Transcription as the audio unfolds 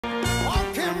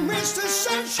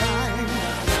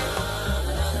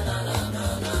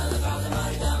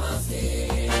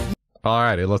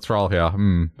Alrighty, let's roll here.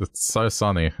 It's so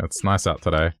sunny. It's nice out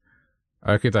today.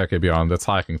 Okie dokie, Beyond. It's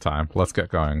hiking time. Let's get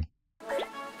going.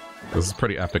 This is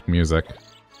pretty epic music.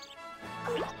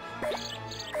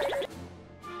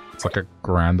 It's like a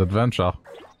grand adventure.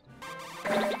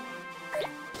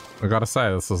 I gotta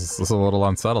say, this is a little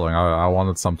unsettling. I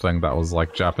wanted something that was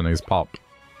like Japanese pop.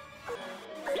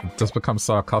 I've just become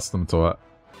so accustomed to it.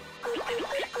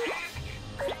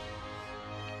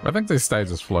 I think these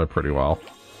stages flow pretty well.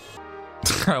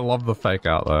 I love the fake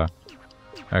out there.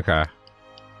 Okay.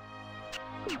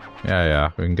 Yeah,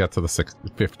 we can get to the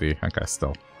 50. Okay,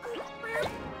 still.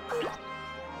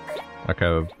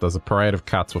 Okay, there's a parade of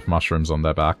cats with mushrooms on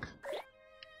their back.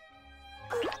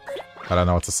 I don't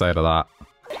know what to say to that.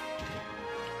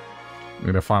 I'm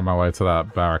gonna find my way to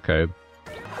that barricade.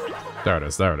 There it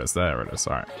is, there it is, there it is.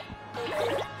 Alright.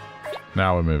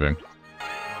 Now we're moving.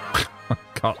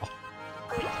 God.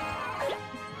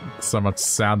 So much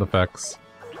sound effects.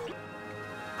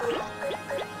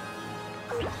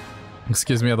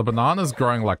 Excuse me, are the bananas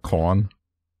growing like corn?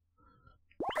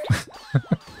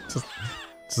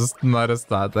 just noticed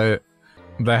that they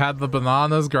had the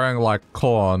bananas growing like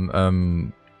corn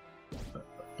and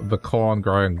the corn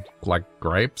growing like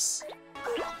grapes.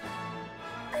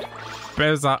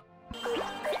 Bezza.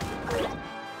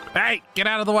 Hey, get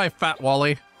out of the way, Fat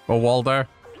Wally or Waldo.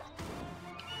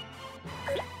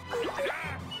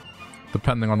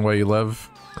 Depending on where you live,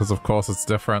 because of course it's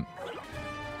different.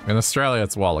 In Australia,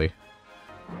 it's Wally.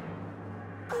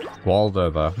 Waldo,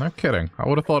 though. No kidding. I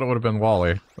would have thought it would have been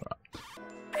Wally.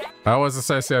 I always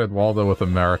associated Waldo with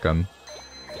American.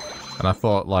 And I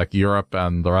thought, like, Europe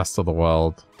and the rest of the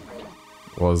world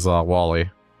was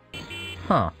Wally.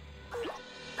 Huh.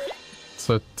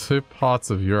 So two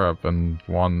parts of Europe and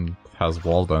one has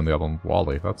Waldo and the other one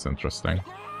Wally. That's interesting.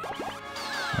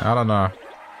 I don't know.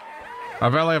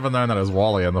 I've only ever known that as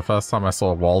Wally, and the first time I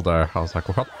saw Waldo, I was like,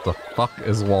 what the fuck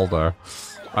is Waldo?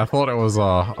 I thought it was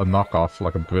a knockoff,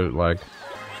 like a bootleg.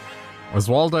 Was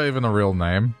Waldo even a real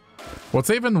name?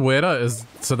 What's even weirder is,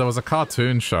 so there was a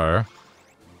cartoon show,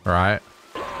 right,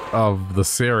 of the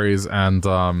series, and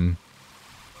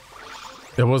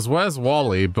it was Where's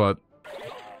Wally, but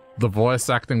the voice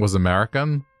acting was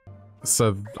American,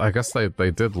 so I guess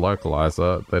they did localize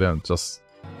it. They didn't just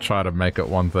try to make it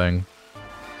one thing.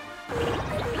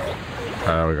 Okay,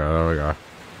 there we go, there we go.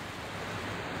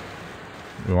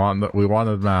 We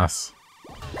wanted mass.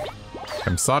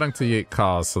 I'm starting to yeet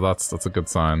cars, so that's a good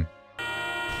sign.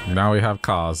 Now we have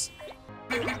cars.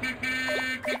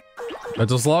 I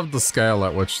just love the scale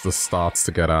at which this starts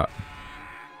to get at.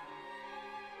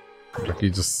 Like, you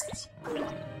just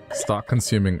start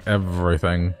consuming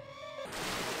everything.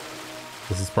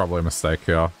 This is probably a mistake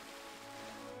here.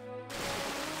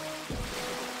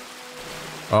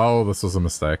 Oh, this was a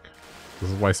mistake. This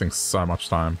is wasting so much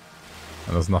time.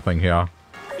 And there's nothing here.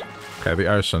 Okay, the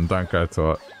ocean, don't go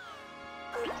to it.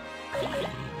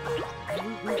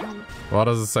 What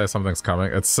does it say something's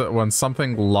coming? It's when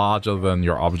something larger than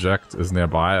your object is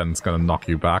nearby and it's gonna knock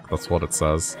you back, that's what it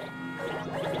says.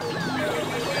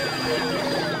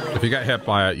 If you get hit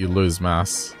by it, you lose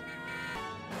mass.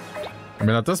 I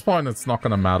mean, at this point, it's not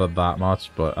gonna matter that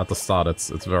much, but at the start, it's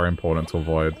very important to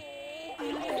avoid.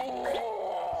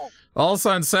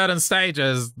 Also, in certain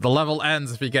stages, the level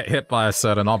ends if you get hit by a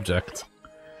certain object.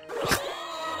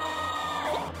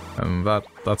 And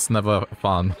that's never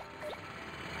fun.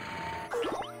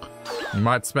 You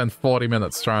might spend 40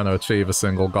 minutes trying to achieve a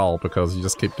single goal because you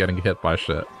just keep getting hit by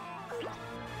shit.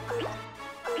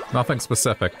 Nothing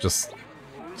specific, just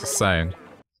saying.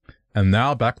 And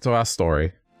now back to our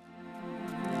story.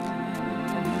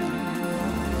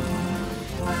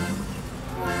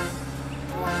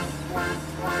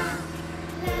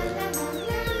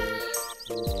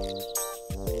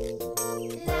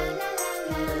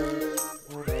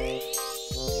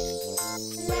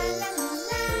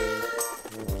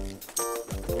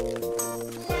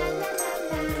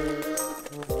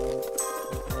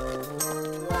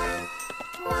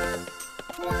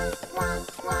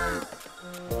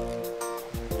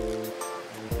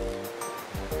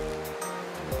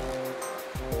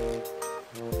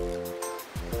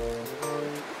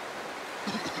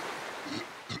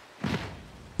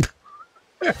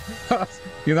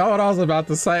 You know what I was about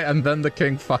to say? And then the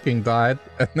king fucking died.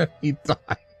 And then he died.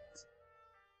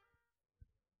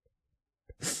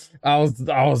 I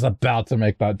was about to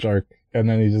make that joke. And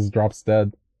then he just drops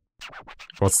dead.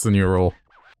 What's the new rule?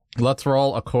 Let's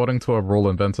roll according to a rule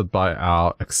invented by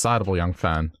our excitable young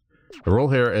fan. The rule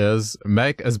here is,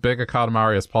 make as big a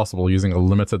Katamari as possible using a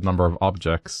limited number of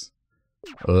objects.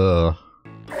 Ugh.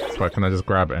 So can I just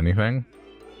grab anything?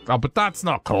 Oh, but that's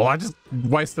not cool. I just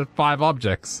wasted 5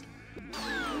 objects.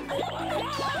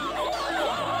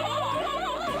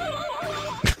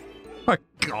 My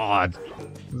god.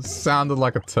 It sounded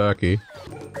like a turkey.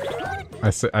 I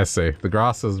see. The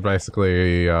grass is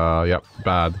basically, yep,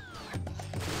 bad.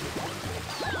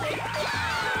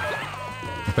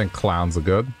 I think clowns are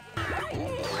good.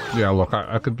 Yeah, look,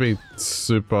 I could be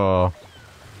super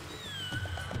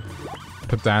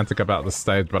pedantic about the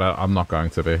stage, but I'm not going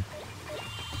to be.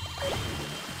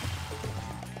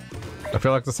 I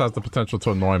feel like this has the potential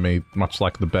to annoy me, much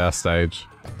like the bear stage.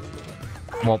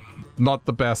 Well, not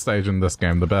the bear stage in this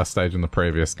game, the bear stage in the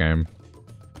previous game.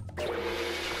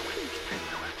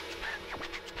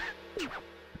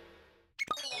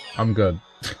 I'm good.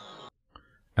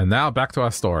 And now back to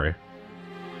our story.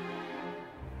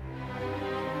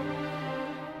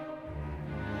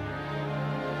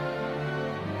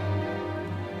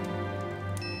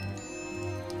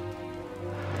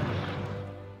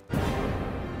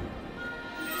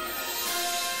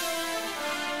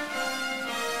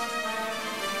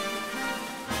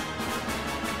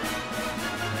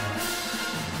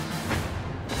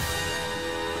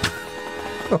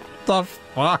 What the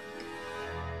fuck?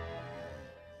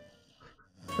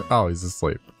 Oh, he's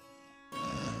asleep.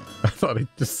 I thought he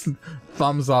just...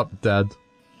 thumbs up, dead.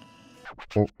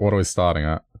 What are we starting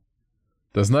at?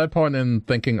 There's no point in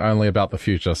thinking only about the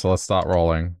future, so let's start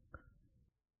rolling.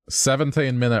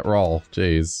 17-minute roll.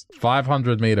 Jeez.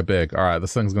 500 meter big. Alright,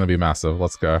 this thing's gonna be massive.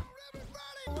 Let's go.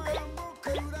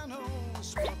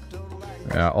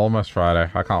 Yeah, almost Friday.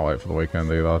 I can't wait for the weekend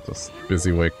either. Just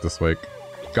busy week this week.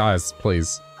 Guys,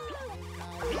 please.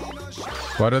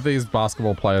 Why do these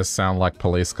basketball players sound like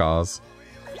police cars?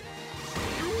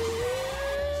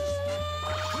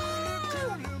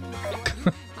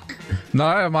 No,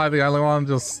 am I the only one?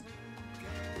 Just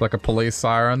like a police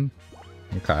siren?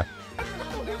 Okay.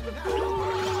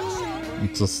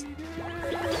 It's just...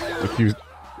 if you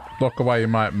look away, you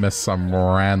might miss some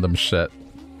random shit.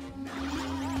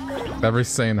 Every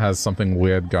scene has something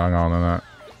weird going on in it.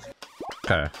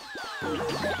 Okay.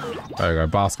 There you go.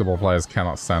 Basketball players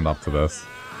cannot stand up to this.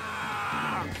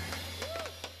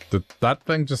 Did that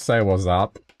thing just say what's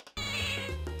up?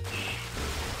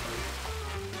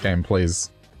 Game,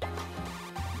 please.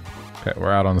 Okay,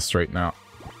 we're out on the street now.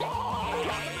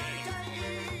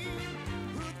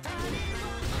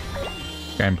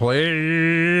 Game,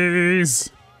 please!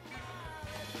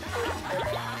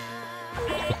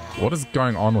 What is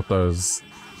going on with those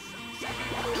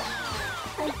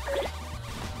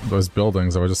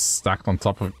buildings that were just stacked on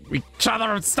top of each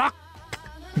other and stuck?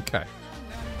 Okay.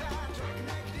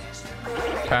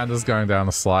 Panda's going down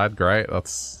the slide, great,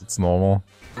 it's normal.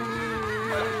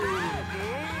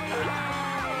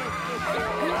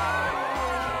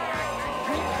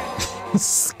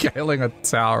 Scaling a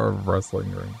tower of wrestling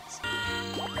rings.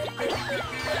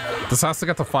 This has to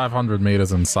get to 500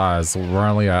 meters in size, we're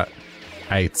only at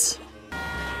 8.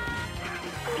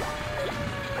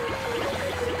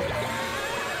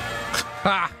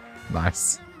 Ha!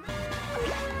 Nice.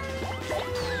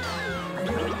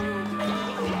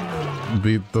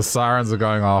 The sirens are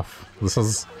going off. This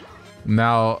is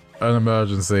now an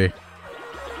emergency.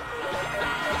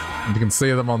 You can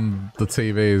see them on the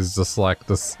TVs, just like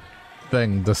this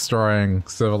thing destroying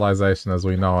civilization as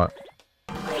we know it.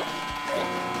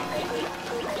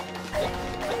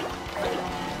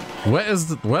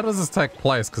 Where does this take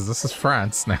place? Because this is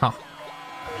France now.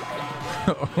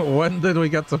 When did we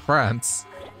get to France?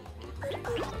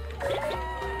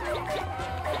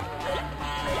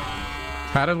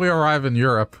 How did we arrive in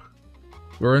Europe?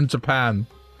 We're in Japan.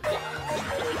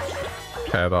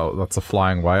 Okay, that's a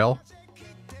flying whale.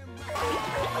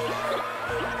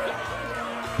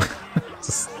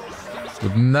 Just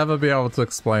would never be able to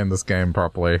explain this game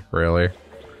properly, really.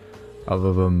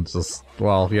 Other than just,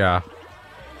 well, yeah.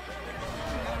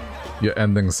 You're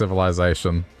ending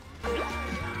civilization.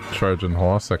 Trojan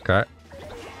horse, okay.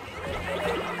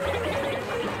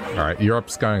 Alright,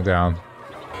 Europe's going down.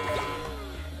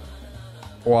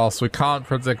 Whilst we can't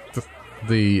predict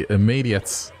the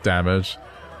immediate damage,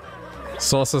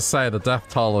 sources say the death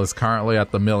toll is currently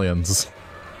at the millions.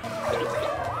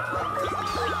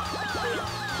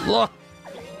 Look!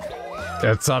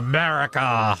 It's America!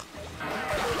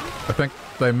 I think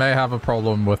they may have a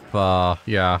problem with,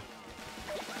 yeah.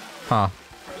 Huh.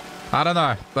 I don't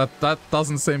know. That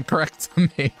doesn't seem correct to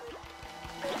me.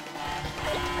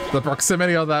 The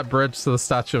proximity of that bridge to the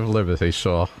Statue of Liberty,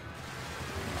 sure.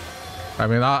 I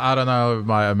mean, I don't know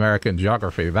my American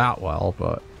geography that well,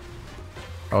 but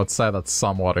I would say that's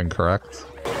somewhat incorrect.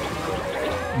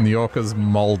 New Yorkers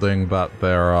molding that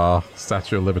their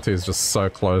Statue of Liberty is just so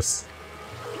close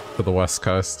to the West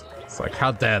Coast. It's like,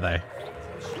 how dare they?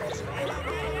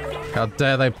 How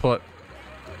dare they put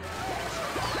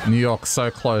New York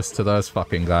so close to those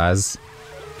fucking guys?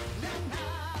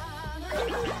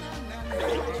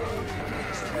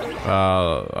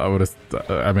 I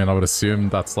would assume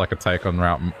that's like a take on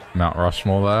Mount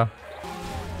Rushmore there.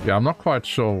 Yeah, I'm not quite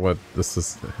sure what this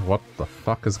is. What the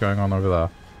fuck is going on over there?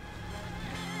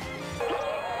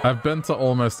 I've been to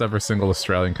almost every single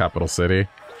Australian capital city,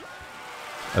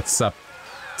 except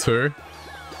 2.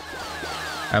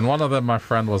 And one of them, my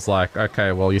friend was like,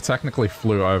 okay, well, you technically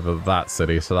flew over that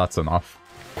city, so that's enough.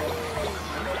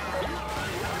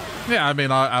 Yeah, I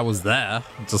mean, I was there,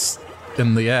 just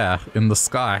in the air, in the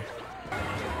sky.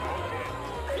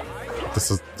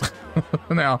 This is...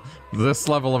 now, this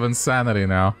level of insanity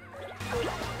now.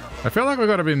 I feel like we're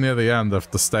going to be near the end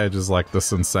if the stage is like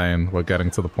this insane. We're getting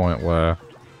to the point where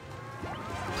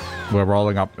we're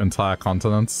rolling up entire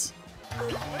continents.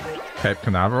 Cape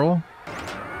Canaveral?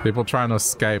 People trying to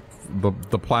escape.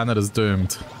 The planet is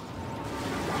doomed.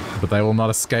 But they will not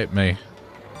escape me.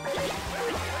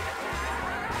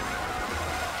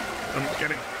 I'm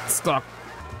getting stuck.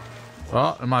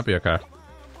 Oh, it might be okay.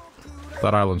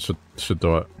 That island should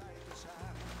do it.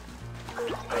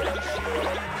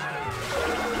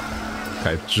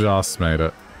 Okay, just made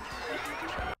it.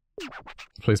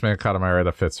 Please make a Katamari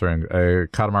that fits ring. A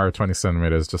Katamari 20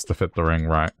 centimeters just to fit the ring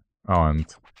right. Oh, and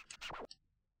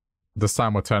this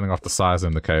time we're turning off the size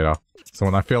indicator. So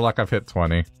when I feel like I've hit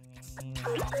 20.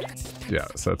 Yeah,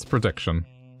 so it's prediction.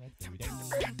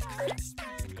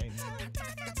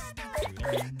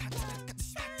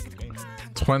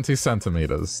 "20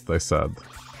 centimeters," they said.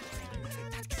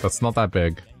 That's not that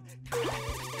big.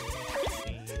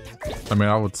 I mean,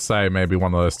 I would say maybe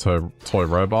one of those toy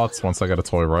robots, once I get a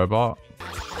toy robot.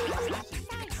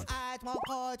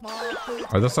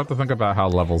 I just have to think about how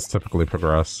levels typically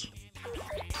progress.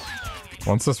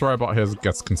 Once this robot here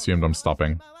gets consumed, I'm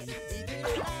stopping.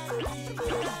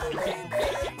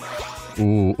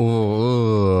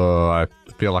 Ooh, I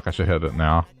feel like I should hit it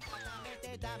now.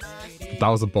 That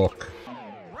was a book.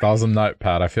 That was a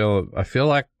notepad. I feel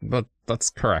like that's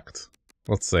correct.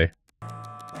 Let's see.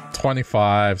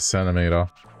 25 centimeter.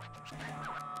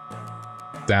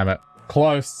 Damn it.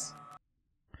 Close.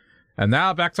 And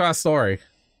now back to our story.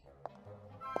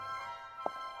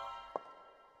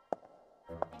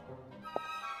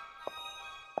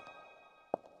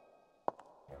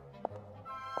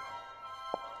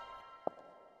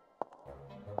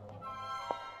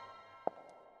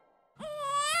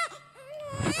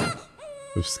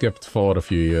 We've skipped forward a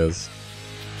few years.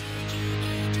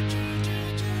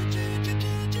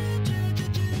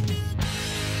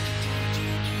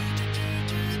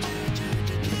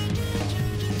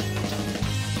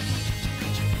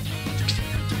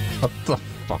 What the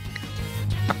fuck?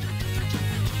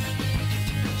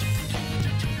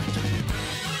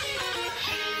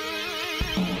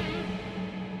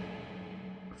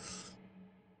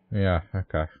 Yeah,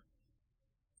 okay.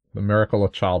 The miracle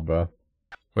of childbirth.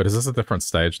 Wait, is this a different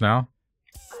stage now?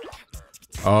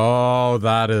 Oh,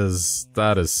 that is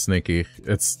sneaky.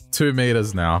 It's 2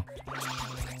 meters now.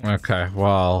 Okay,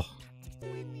 well,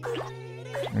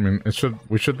 I mean,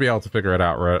 we should be able to figure it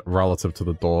out relative to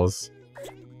the doors.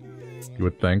 You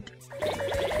would think.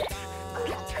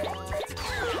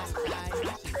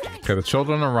 Okay, the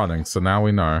children are running, so now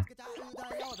we know.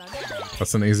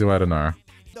 That's an easy way to know.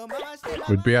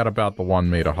 We'd be at about the 1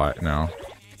 meter height now.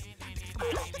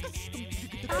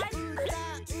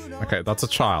 Okay, that's a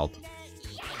child.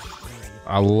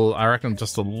 I reckon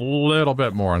just a little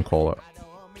bit more and call it.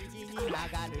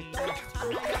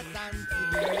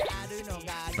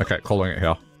 Okay, calling it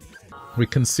here. We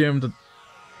consumed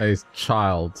a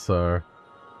child, so...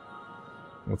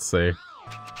 Let's see.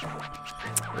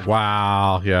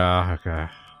 Wow, yeah, okay.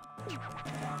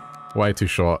 Way too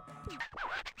short.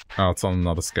 Oh, it's on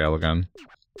another scale again.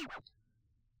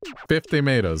 50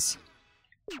 meters.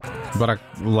 But I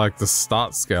like the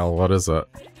start scale, what is it?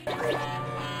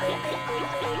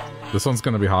 This one's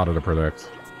gonna be harder to predict.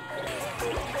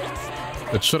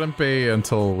 It shouldn't be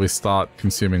until we start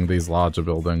consuming these larger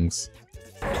buildings.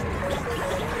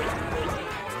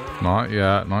 Not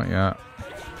yet, not yet.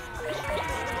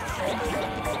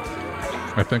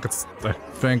 I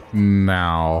think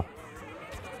now.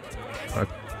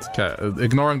 Okay,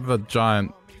 ignoring the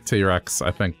giant T-Rex,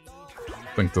 I think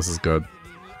this is good.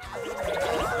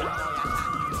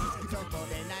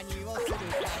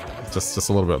 Just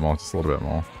a little bit more, just a little bit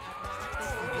more.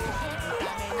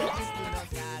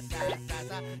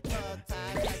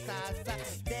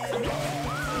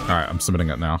 Alright, I'm submitting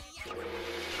it now.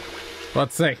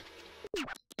 Let's see.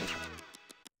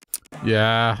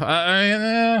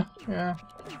 Yeah, yeah.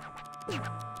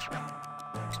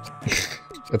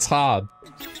 It's hard.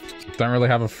 Don't really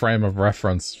have a frame of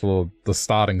reference for the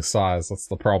starting size, that's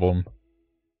the problem.